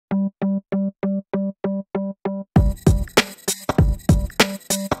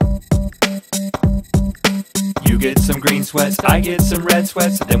get some green sweats, I get some red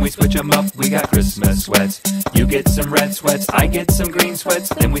sweats, then we switch them up, we got Christmas sweats. You get some red sweats, I get some green sweats,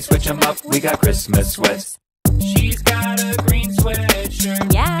 then we switch them up, we got Christmas sweats. She's got a green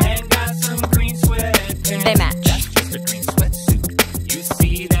sweatshirt, yeah, and got some green sweatpants. They match. That's just a green sweatsuit. You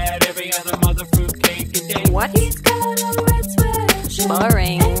see that every other mother fruitcake and day. What? He's got a red sweatshirt.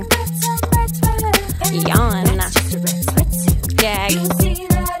 Boring. And got some red sweatpants. Yawn. That's just a red sweatsuit. Gag. You see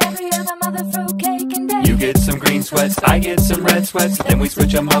that every other mother fruitcake and day. You get some green sweats, I get some red sweats, then we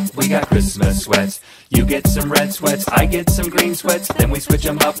switch them up, we got Christmas sweats. You get some red sweats, I get some green sweats, then we switch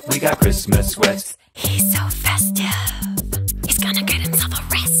them up, we got Christmas sweats. He's so festive. He's gonna get himself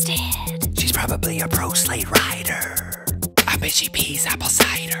arrested. She's probably a pro sleigh rider. I bet she pees apple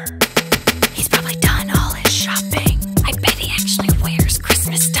cider. He's probably done all his shopping. I bet he actually wears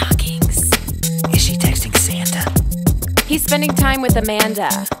Christmas stockings. Is she texting Santa? He's spending time with Amanda.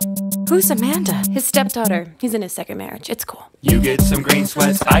 Who's Amanda? His stepdaughter. He's in his second marriage. It's cool. You get some green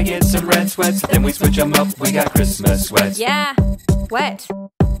sweats, I get some red sweats, then we switch them up, we got Christmas sweats. Yeah. Wet.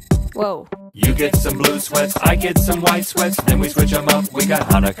 Whoa. You get some blue sweats, I get some white sweats, then we switch them up, we got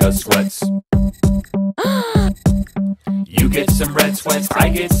Hanukkah sweats. You get some red sweats, I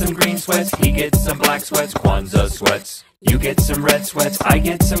get some green sweats, he gets some black sweats, Kwanzaa sweats. You get some red sweats, I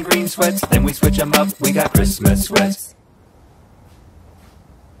get some green sweats, then we switch them up, we got Christmas sweats.